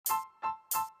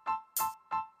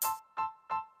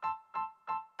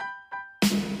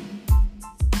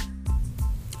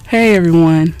Hey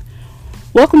everyone,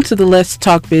 welcome to the Let's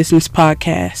Talk Business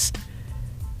podcast.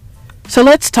 So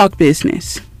let's talk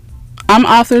business. I'm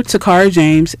author Takara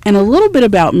James, and a little bit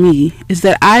about me is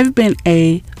that I've been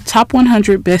a top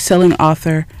 100 best-selling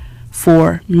author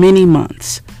for many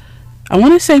months. I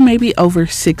want to say maybe over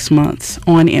 6 months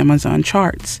on Amazon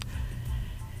charts.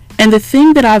 And the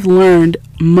thing that I've learned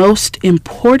most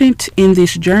important in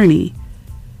this journey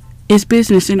is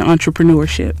business and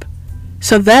entrepreneurship.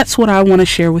 So that's what I want to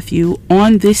share with you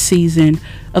on this season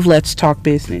of Let's Talk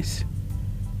Business.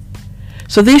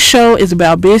 So this show is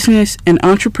about business and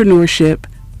entrepreneurship,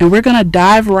 and we're going to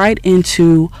dive right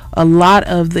into a lot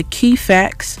of the key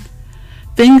facts,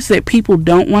 things that people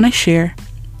don't want to share,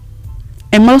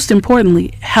 and most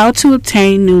importantly, how to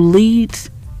obtain new leads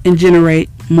and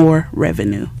generate more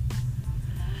revenue.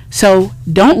 So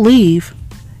don't leave,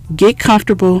 get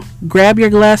comfortable, grab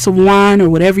your glass of wine or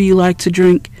whatever you like to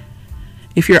drink.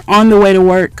 If you're on the way to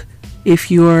work,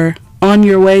 if you're on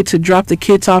your way to drop the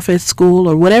kids off at school,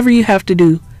 or whatever you have to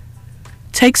do,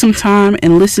 take some time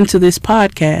and listen to this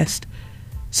podcast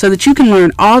so that you can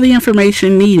learn all the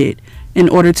information needed in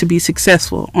order to be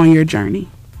successful on your journey.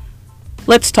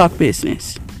 Let's talk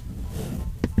business.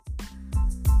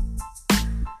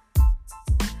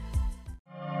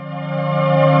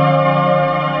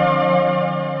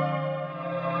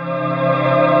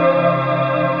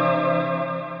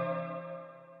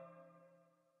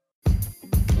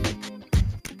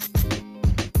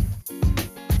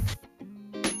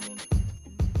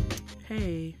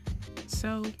 Hey,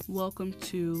 so welcome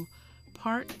to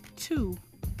part 2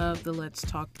 of the Let's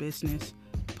Talk Business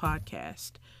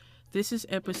podcast. This is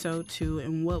episode 2,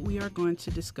 and what we are going to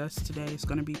discuss today is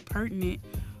going to be pertinent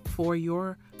for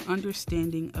your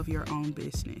understanding of your own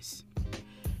business.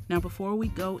 Now, before we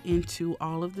go into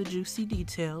all of the juicy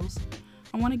details,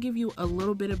 I want to give you a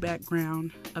little bit of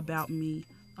background about me,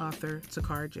 author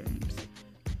Takara James.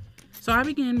 So I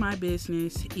began my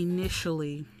business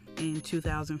initially in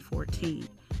 2014.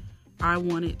 I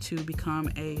wanted to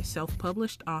become a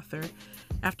self-published author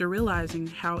after realizing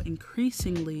how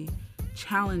increasingly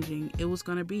challenging it was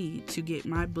going to be to get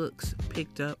my books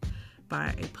picked up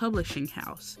by a publishing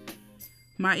house.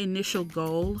 My initial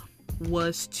goal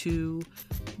was to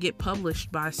get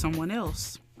published by someone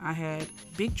else. I had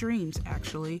big dreams,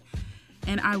 actually,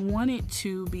 and I wanted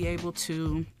to be able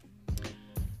to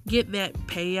get that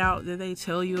payout that they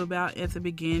tell you about at the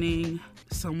beginning.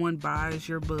 Someone buys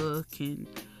your book and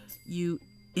you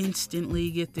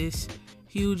instantly get this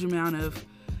huge amount of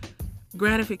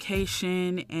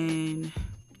gratification and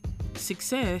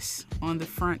success on the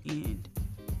front end.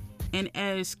 And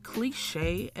as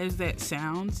cliche as that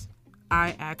sounds,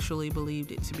 I actually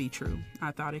believed it to be true.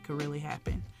 I thought it could really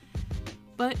happen,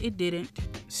 but it didn't.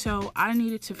 So I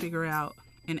needed to figure out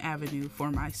an avenue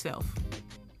for myself.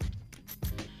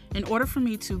 In order for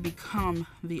me to become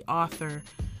the author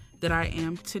that I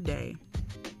am today,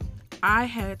 I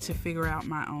had to figure out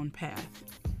my own path.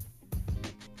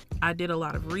 I did a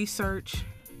lot of research,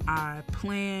 I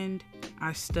planned,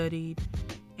 I studied,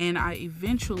 and I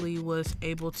eventually was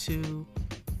able to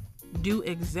do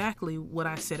exactly what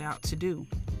I set out to do.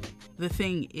 The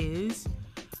thing is,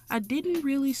 I didn't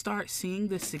really start seeing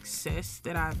the success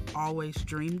that I've always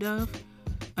dreamed of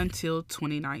until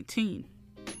 2019.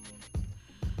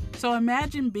 So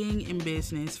imagine being in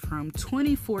business from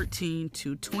 2014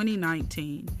 to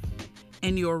 2019,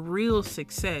 and your real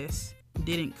success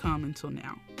didn't come until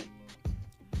now.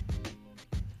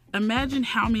 Imagine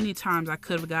how many times I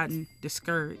could have gotten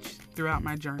discouraged throughout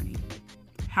my journey.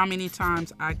 How many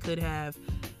times I could have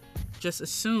just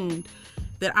assumed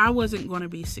that I wasn't going to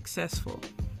be successful.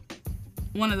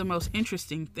 One of the most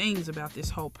interesting things about this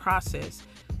whole process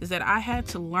is that I had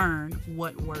to learn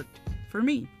what worked for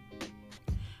me.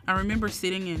 I remember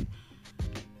sitting and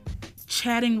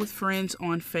chatting with friends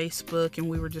on Facebook, and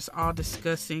we were just all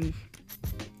discussing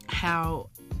how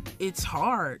it's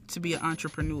hard to be an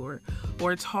entrepreneur,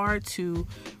 or it's hard to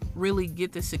really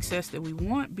get the success that we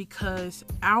want because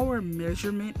our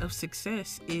measurement of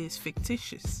success is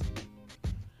fictitious.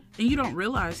 And you don't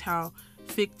realize how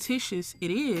fictitious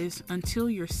it is until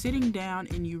you're sitting down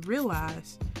and you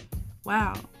realize,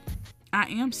 wow, I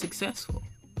am successful.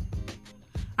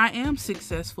 I am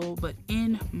successful, but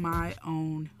in my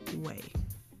own way.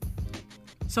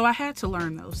 So I had to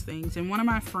learn those things. And one of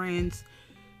my friends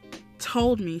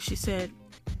told me, she said,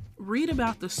 read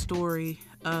about the story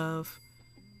of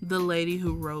the lady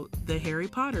who wrote the Harry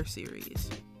Potter series.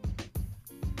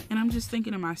 And I'm just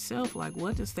thinking to myself, like,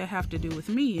 what does that have to do with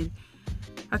me? And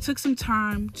I took some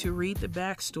time to read the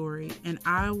backstory, and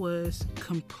I was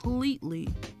completely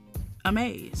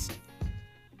amazed.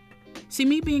 See,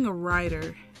 me being a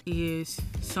writer is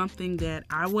something that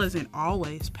I wasn't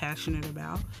always passionate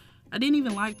about. I didn't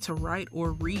even like to write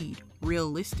or read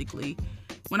realistically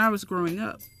when I was growing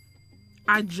up.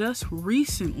 I just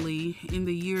recently, in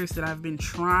the years that I've been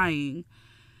trying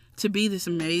to be this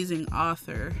amazing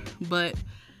author, but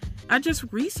I just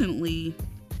recently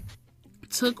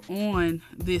took on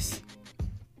this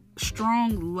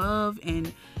strong love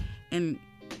and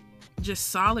just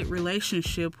solid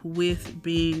relationship with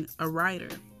being a writer.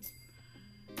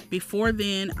 Before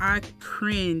then, I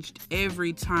cringed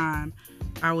every time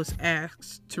I was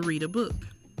asked to read a book.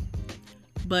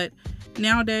 But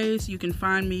nowadays, you can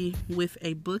find me with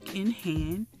a book in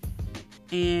hand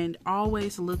and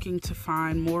always looking to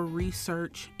find more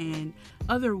research and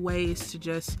other ways to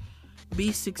just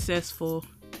be successful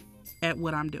at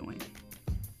what I'm doing.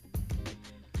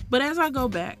 But as I go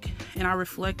back and I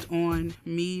reflect on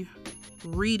me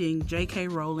reading J.K.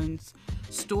 Rowling's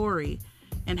story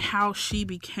and how she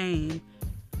became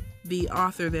the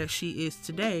author that she is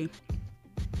today,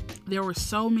 there were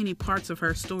so many parts of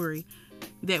her story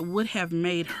that would have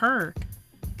made her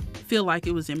feel like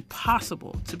it was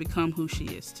impossible to become who she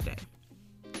is today.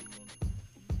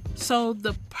 So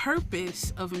the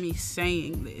purpose of me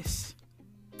saying this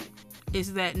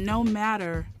is that no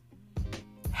matter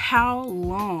how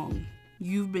long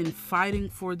you've been fighting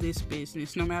for this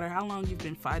business, no matter how long you've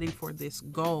been fighting for this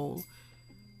goal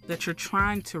that you're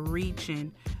trying to reach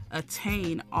and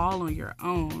attain all on your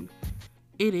own,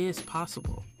 it is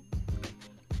possible.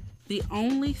 The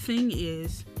only thing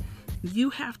is, you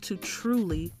have to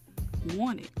truly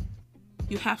want it.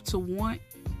 You have to want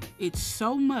it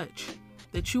so much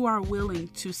that you are willing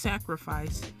to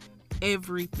sacrifice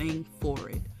everything for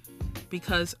it.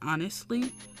 Because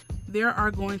honestly, there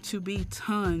are going to be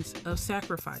tons of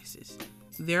sacrifices.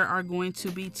 There are going to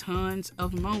be tons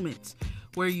of moments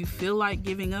where you feel like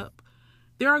giving up.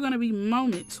 There are going to be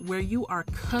moments where you are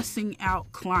cussing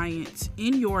out clients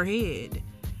in your head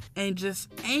and just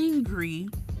angry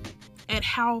at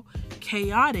how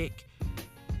chaotic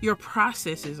your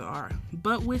processes are.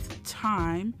 But with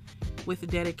time, with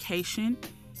dedication,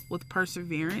 with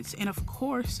perseverance, and of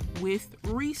course, with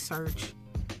research,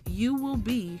 you will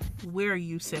be where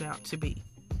you set out to be.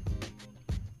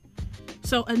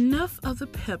 So enough of the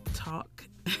pep talk.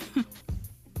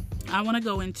 I want to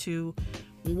go into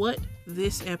what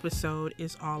this episode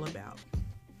is all about.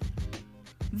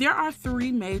 There are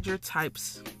 3 major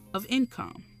types of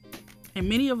income, and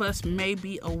many of us may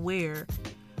be aware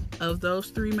of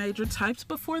those 3 major types,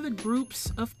 but for the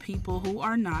groups of people who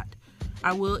are not,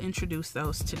 I will introduce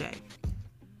those today.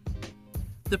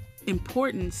 The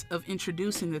importance of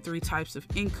introducing the 3 types of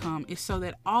income is so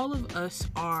that all of us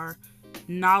are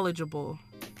knowledgeable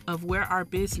of where our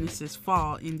businesses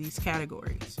fall in these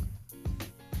categories.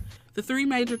 The 3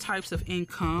 major types of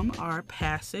income are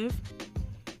passive,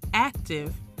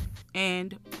 active,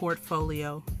 and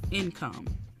portfolio income.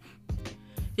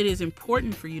 It is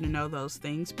important for you to know those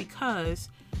things because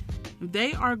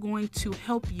they are going to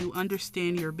help you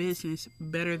understand your business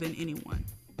better than anyone.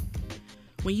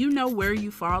 When you know where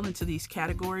you fall into these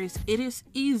categories, it is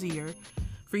easier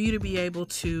for you to be able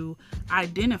to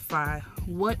identify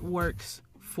what works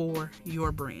for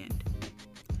your brand.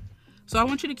 So I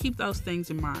want you to keep those things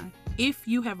in mind. If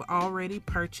you have already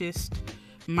purchased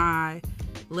my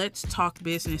Let's Talk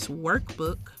Business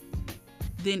workbook,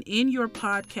 then in your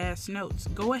podcast notes,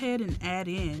 go ahead and add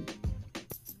in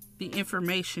the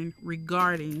information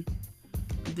regarding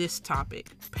this topic: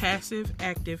 passive,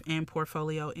 active, and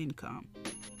portfolio income.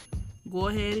 Go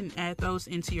ahead and add those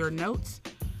into your notes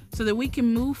so that we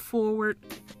can move forward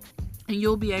and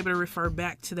you'll be able to refer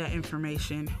back to that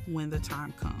information when the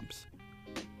time comes.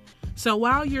 So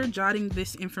while you're jotting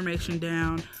this information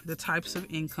down, the types of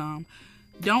income,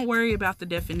 don't worry about the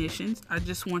definitions. I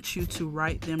just want you to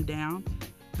write them down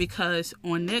because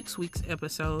on next week's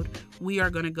episode, we are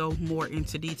going to go more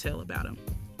into detail about them.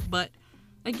 But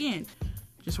again,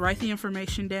 just write the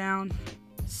information down,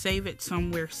 save it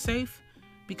somewhere safe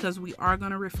because we are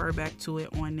going to refer back to it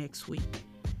on next week.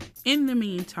 In the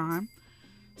meantime,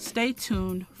 stay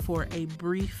tuned for a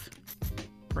brief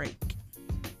break.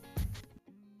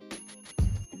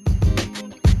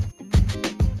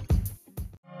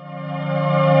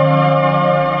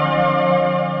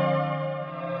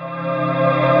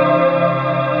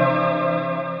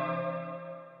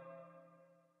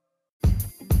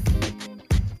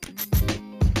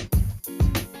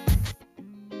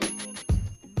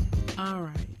 All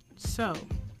right, so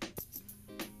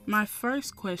my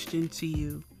first question to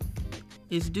you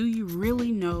is, do you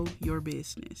really know your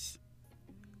business?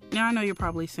 Now, Now, I know you're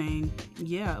probably saying,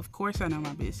 yeah, of course I know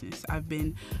my business. I've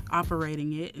been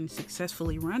operating it and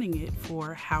successfully running it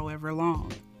for however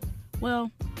long. Well,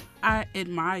 I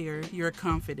admire your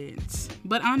confidence.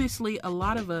 But honestly, a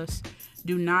lot of us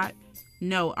do not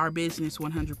know our business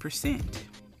 100%.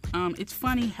 It's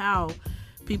funny how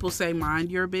people say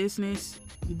mind your business,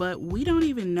 but we don't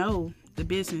even know the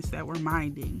business that we're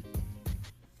minding.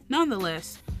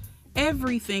 Nonetheless,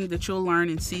 everything that you'll learn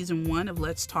in season 1 of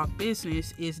Let's Talk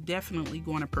Business is definitely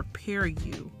going to prepare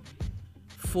you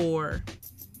for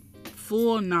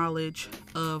full knowledge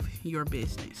of your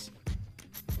business.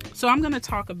 So I'm going to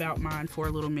talk about mine for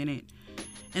a little minute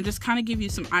and just kind of give you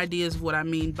some ideas of what I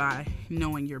mean by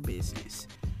knowing your business.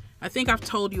 I think I've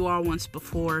told you all once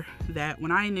before that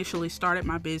when I initially started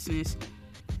my business,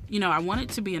 I wanted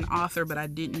to be an author, but I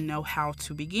didn't know how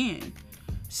to begin.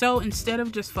 So instead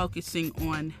of just focusing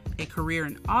on a career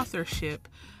in authorship,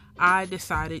 I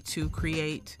decided to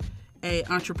create an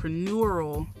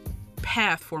entrepreneurial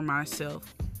path for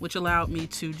myself, which allowed me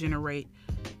to generate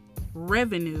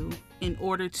revenue in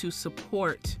order to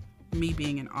support me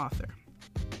being an author.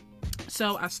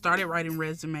 So I started writing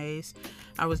resumes.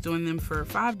 I was doing them for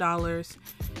 $5,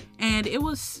 and it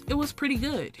was pretty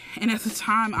good. And at the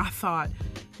time I thought,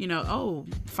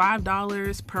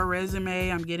 $5 per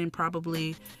resume, I'm getting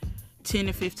probably 10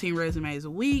 to 15 resumes a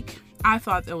week. I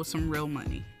thought that was some real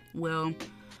money. Well,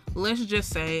 let's just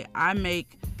say I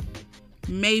make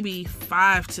maybe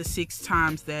 5 to 6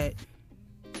 times that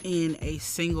in a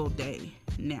single day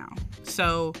now.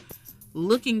 So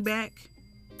looking back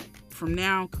from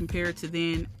now compared to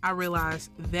then, I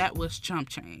realized that was chump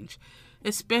change,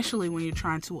 especially when you're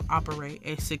trying to operate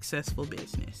a successful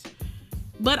business.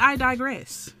 But I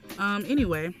digress.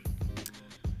 Anyway,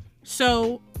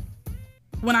 so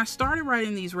when I started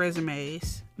writing these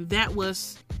resumes, that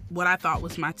was what I thought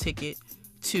was my ticket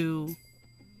to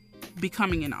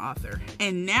becoming an author.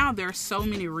 And now there are so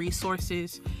many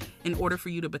resources in order for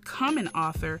you to become an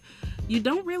author. You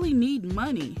don't really need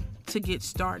money to get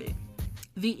started.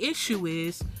 The issue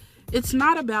is, it's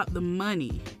not about the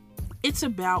money. It's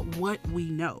about what we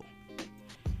know.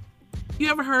 You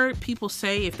ever heard people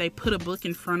say if they put a book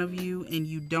in front of you and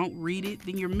you don't read it,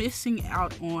 then you're missing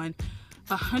out on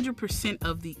 100%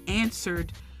 of the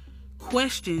answered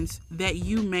questions that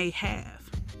you may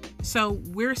have. So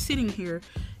we're sitting here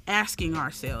asking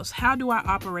ourselves, how do I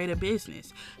operate a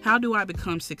business? How do I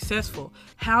become successful?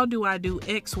 How do I do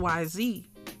X, Y, Z?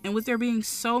 And with there being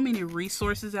so many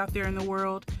resources out there in the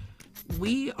world,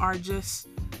 we are just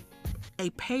a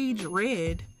page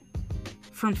read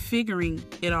from figuring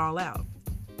it all out.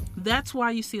 That's why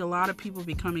you see a lot of people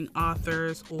becoming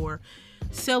authors or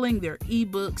selling their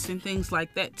ebooks and things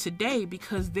like that today,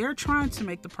 because they're trying to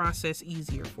make the process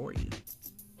easier for you.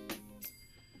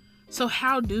 So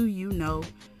how do you know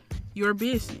your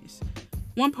business?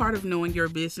 One part of knowing your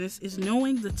business is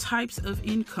knowing the types of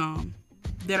income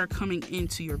that are coming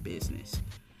into your business.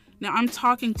 Now, I'm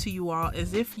talking to you all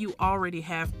as if you already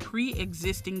have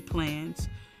pre-existing plans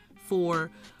for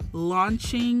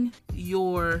launching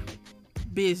your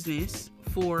business,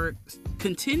 for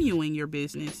continuing your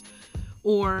business,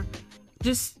 or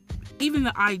just even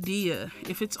the idea.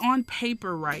 If it's on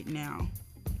paper right now,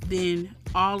 then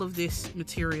all of this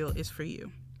material is for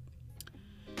you.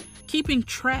 Keeping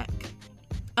track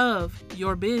of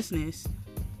your business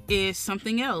is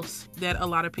something else that a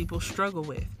lot of people struggle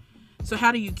with. So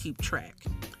how do you keep track?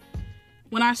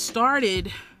 When I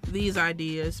started these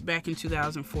ideas back in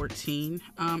 2014,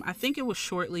 I think it was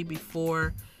shortly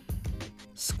before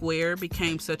Square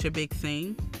became such a big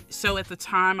thing. So at the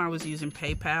time I was using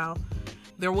PayPal.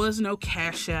 There was no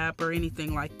Cash App or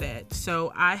anything like that.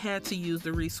 So I had to use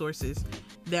the resources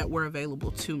that were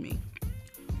available to me.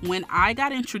 When I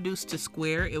got introduced to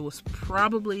Square, it was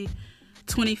probably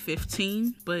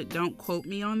 2015, but don't quote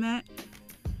me on that.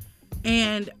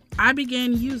 And I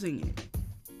began using it.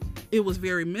 It was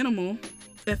very minimal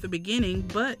at the beginning,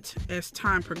 but as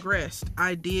time progressed,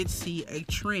 I did see a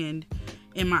trend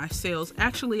in my sales.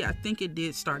 Actually, I think it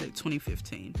did start at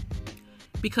 2015,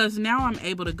 because now I'm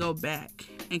able to go back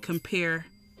and compare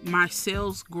my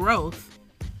sales growth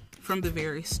from the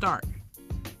very start.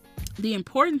 The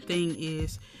important thing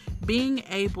is being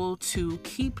able to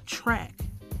keep track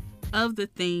of the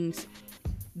things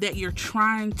that you're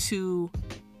trying to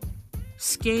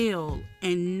scale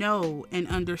and know and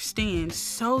understand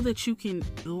so that you can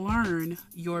learn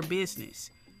your business.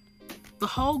 The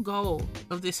whole goal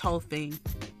of this whole thing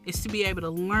is to be able to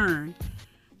learn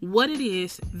what it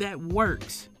is that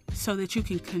works so that you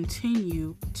can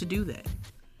continue to do that.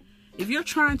 If you're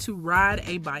trying to ride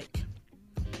a bike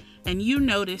and you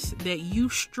notice that you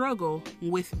struggle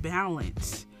with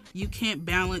balance You can't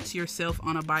balance yourself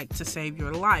on a bike to save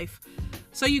your life,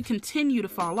 so you continue to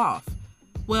fall off.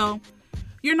 Well,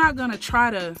 you're not going to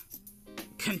try to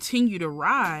continue to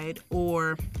ride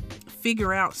or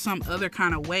figure out some other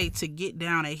kind of way to get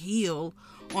down a hill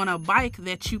on a bike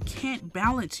that you can't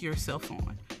balance yourself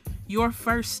on. Your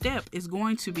first step is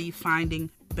going to be finding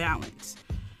balance.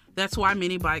 That's why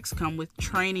many bikes come with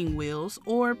training wheels,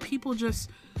 or people just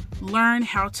learn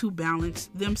how to balance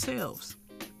themselves.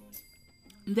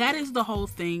 That is the whole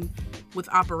thing with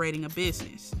operating a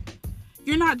business.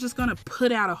 You're not just going to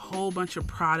put out a whole bunch of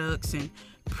products and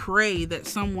pray that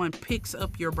someone picks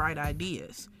up your bright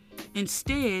ideas.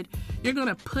 Instead, you're going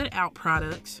to put out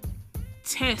products,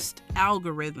 test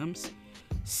algorithms,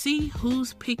 see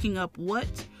who's picking up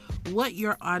what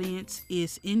your audience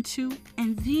is into,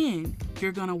 and then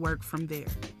you're going to work from there.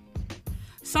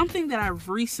 Something that I've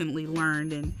recently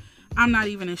learned, and I'm not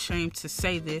even ashamed to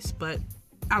say this, but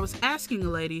I was asking a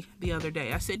lady the other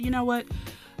day. I said, you know what?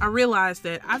 I realized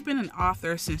that I've been an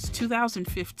author since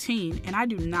 2015 and I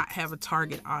do not have a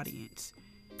target audience.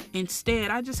 Instead,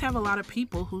 I just have a lot of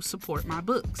people who support my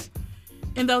books.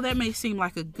 And though that may seem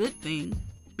like a good thing,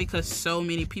 because so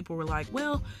many people were like,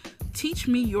 well, teach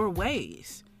me your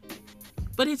ways.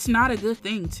 But it's not a good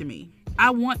thing to me.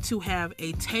 I want to have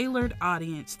a tailored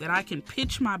audience that I can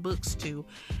pitch my books to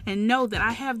and know that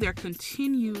I have their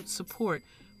continued support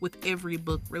with every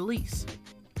book release.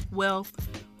 Well,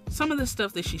 some of the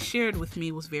stuff that she shared with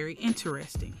me was very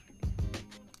interesting.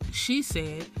 She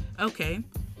said, okay,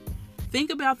 think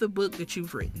about the book that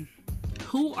you've written.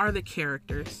 Who are the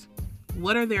characters?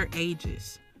 What are their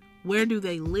ages? Where do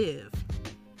they live?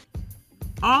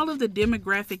 All of the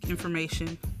demographic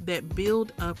information that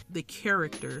build up the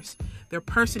characters, their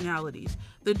personalities,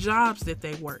 the jobs that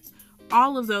they work,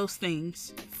 all of those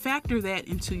things, factor that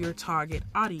into your target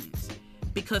audience.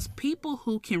 Because people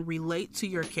who can relate to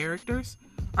your characters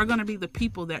are going to be the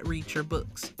people that read your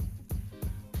books.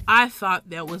 I thought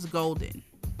that was golden.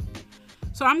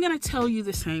 So I'm going to tell you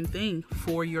the same thing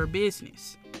for your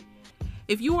business.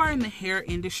 If you are in the hair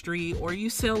industry, or you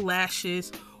sell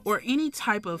lashes, or any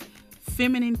type of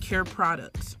feminine care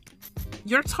products,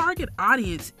 your target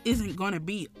audience isn't going to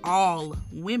be all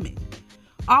women.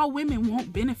 All women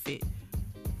won't benefit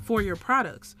for your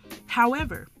products.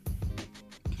 However,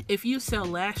 if you sell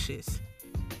lashes,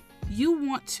 you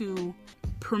want to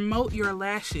promote your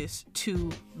lashes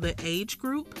to the age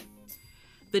group,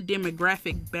 the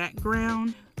demographic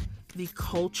background, the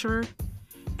culture,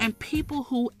 and people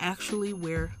who actually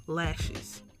wear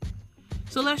lashes.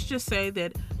 So let's just say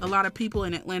that a lot of people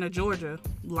in Atlanta, Georgia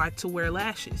like to wear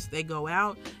lashes. They go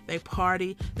out, they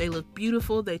party, they look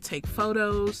beautiful, they take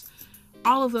photos,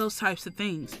 all of those types of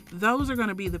things. Those are going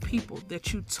to be the people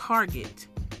that you target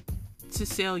to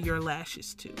sell your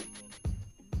lashes to.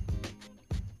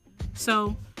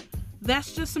 So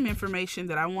that's just some information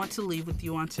that I want to leave with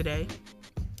you on today.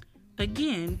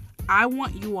 Again, I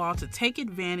want you all to take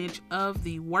advantage of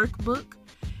the workbook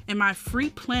and my free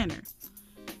planner.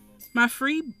 My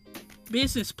free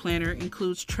business planner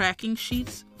includes tracking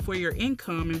sheets for your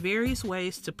income and various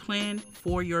ways to plan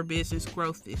for your business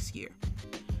growth this year.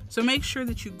 So make sure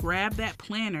that you grab that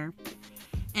planner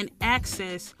and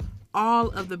access all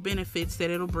of the benefits that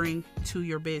it'll bring to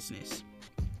your business.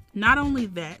 Not only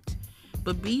that,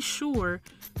 but be sure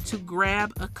to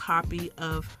grab a copy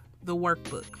of the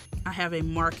workbook. I have a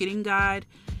marketing guide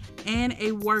and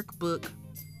a workbook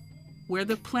where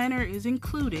the planner is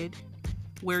included,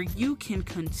 where you can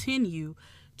continue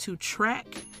to track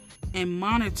and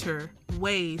monitor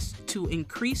ways to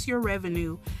increase your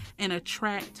revenue and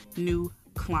attract new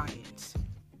clients.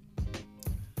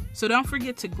 So don't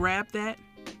forget to grab that,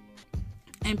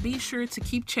 and be sure to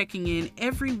keep checking in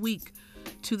every week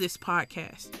to this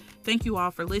podcast. Thank you all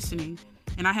for listening,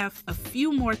 and I have a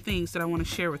few more things that I want to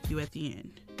share with you at the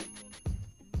end.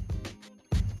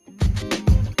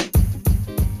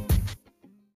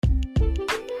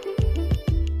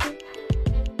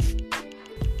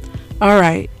 All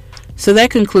right, so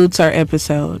that concludes our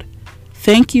episode.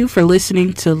 Thank you for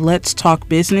listening to Let's Talk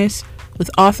Business with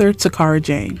author Takara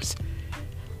James.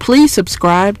 Please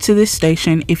subscribe to this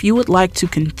station if you would like to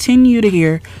continue to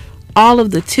hear all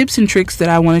of the tips and tricks that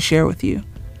I want to share with you.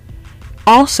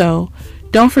 Also,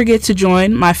 don't forget to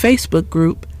join my Facebook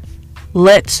group,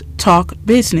 Let's Talk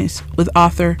Business with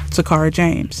author Takara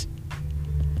James.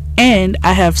 And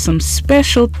I have some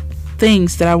special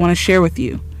things that I want to share with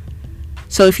you.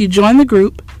 So if you join the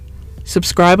group,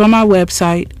 subscribe on my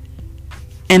website,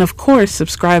 and of course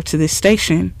subscribe to this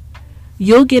station,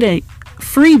 you'll get a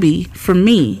freebie from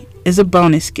me as a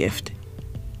bonus gift.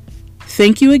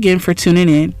 Thank you again for tuning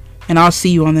in, and I'll see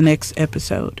you on the next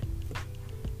episode.